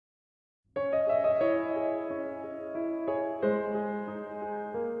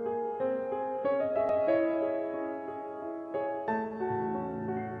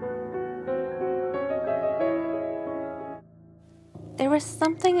was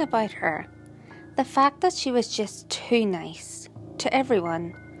something about her. The fact that she was just too nice to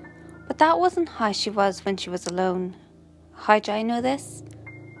everyone. But that wasn't how she was when she was alone. How do I know this?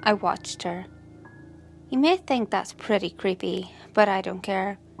 I watched her. You may think that's pretty creepy, but I don't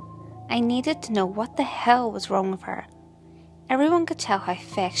care. I needed to know what the hell was wrong with her. Everyone could tell how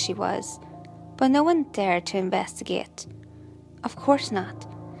fake she was, but no one dared to investigate. Of course not.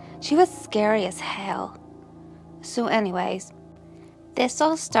 She was scary as hell. So anyways, this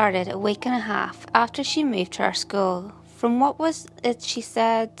all started a week and a half after she moved to our school from what was it she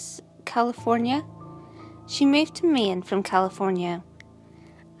said, California? She moved to Maine from California.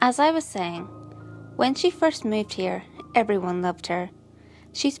 As I was saying, when she first moved here, everyone loved her.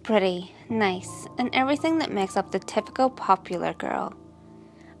 She's pretty, nice, and everything that makes up the typical popular girl.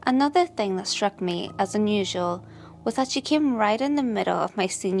 Another thing that struck me as unusual was that she came right in the middle of my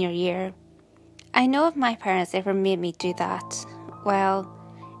senior year. I know if my parents ever made me do that, well,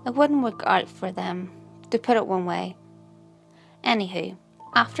 it wouldn't work out for them, to put it one way. Anywho,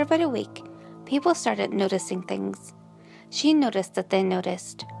 after about a week, people started noticing things. She noticed that they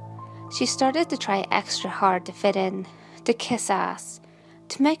noticed. She started to try extra hard to fit in, to kiss ass,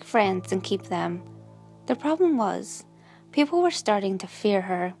 to make friends and keep them. The problem was, people were starting to fear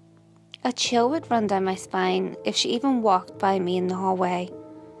her. A chill would run down my spine if she even walked by me in the hallway.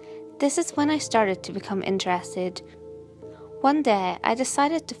 This is when I started to become interested. One day, I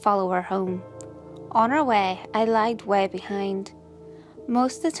decided to follow her home. On our way, I lagged way behind.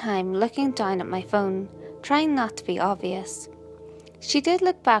 Most of the time looking down at my phone, trying not to be obvious. She did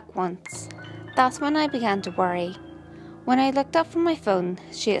look back once. That's when I began to worry. When I looked up from my phone,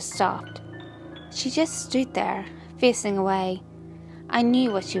 she had stopped. She just stood there, facing away. I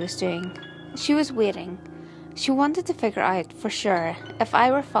knew what she was doing. She was waiting. She wanted to figure out for sure if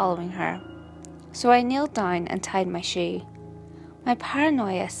I were following her. So I kneeled down and tied my shoe. My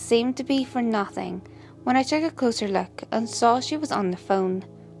paranoia seemed to be for nothing when I took a closer look and saw she was on the phone.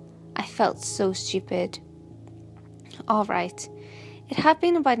 I felt so stupid. Alright, it had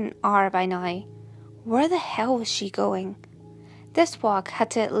been about an hour by now. Where the hell was she going? This walk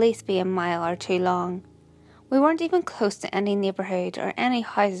had to at least be a mile or two long. We weren't even close to any neighbourhood or any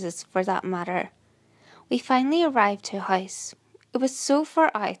houses for that matter. We finally arrived to a house. It was so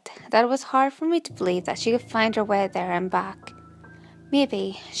far out that it was hard for me to believe that she could find her way there and back.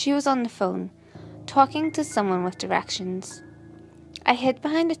 Maybe she was on the phone, talking to someone with directions. I hid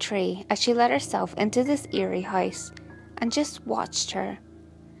behind a tree as she let herself into this eerie house and just watched her.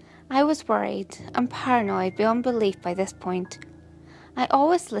 I was worried and paranoid beyond belief by this point. I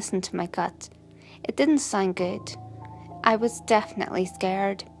always listened to my gut. It didn't sound good. I was definitely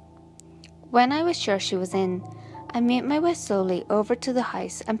scared. When I was sure she was in, I made my way slowly over to the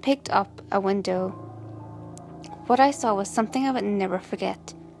house and picked up a window. What I saw was something I would never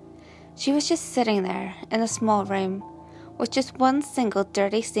forget. She was just sitting there in a small room, with just one single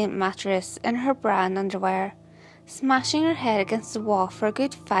dirty stained mattress in her bra and underwear, smashing her head against the wall for a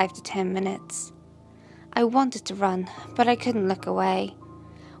good 5 to 10 minutes. I wanted to run, but I couldn't look away.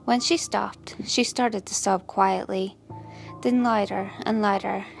 When she stopped, she started to sob quietly, then louder and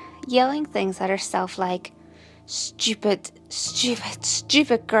louder, yelling things at herself like, "Stupid, stupid,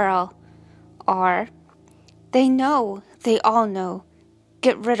 stupid girl," or, "They know, they all know,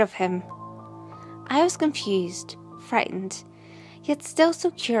 get rid of him." I was confused, frightened, yet still so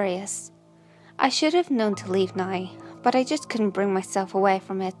curious. I should have known to leave now, but I just couldn't bring myself away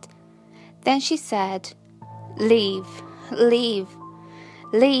from it. Then she said, "Leave, leave,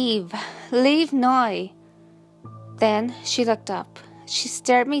 leave, leave now." Then she looked up. She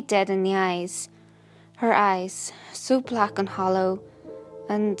stared me dead in the eyes. Her eyes, so black and hollow,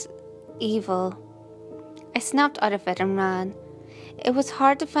 and evil. I snapped out of it and ran. It was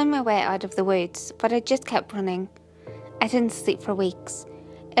hard to find my way out of the woods, but I just kept running. I didn't sleep for weeks.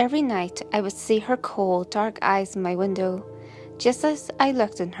 Every night I would see her cold, dark eyes in my window, just as I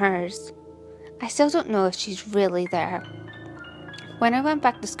looked in hers. I still don't know if she's really there. When I went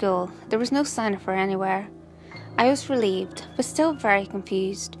back to school, there was no sign of her anywhere. I was relieved, but still very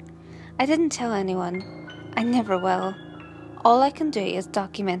confused. I didn't tell anyone. I never will. All I can do is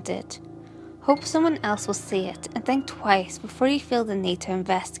document it. Hope someone else will see it and think twice before you feel the need to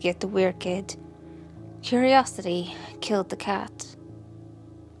investigate the weird kid. Curiosity killed the cat.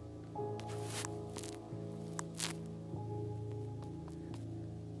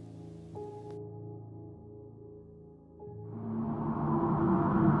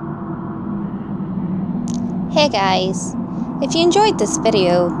 Hey guys, if you enjoyed this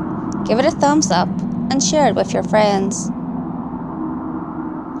video, give it a thumbs up and share it with your friends.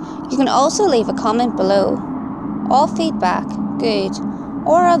 You can also leave a comment below. All feedback good,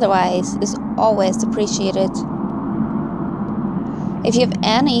 or otherwise is always appreciated. If you have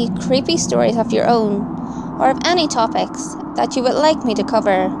any creepy stories of your own, or of any topics that you would like me to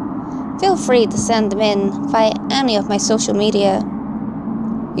cover, feel free to send them in via any of my social media.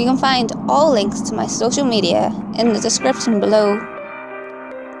 You can find all links to my social media in the description below.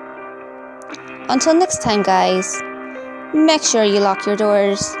 Until next time guys, make sure you lock your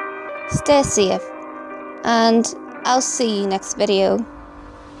doors, stay safe, and I'll see you next video.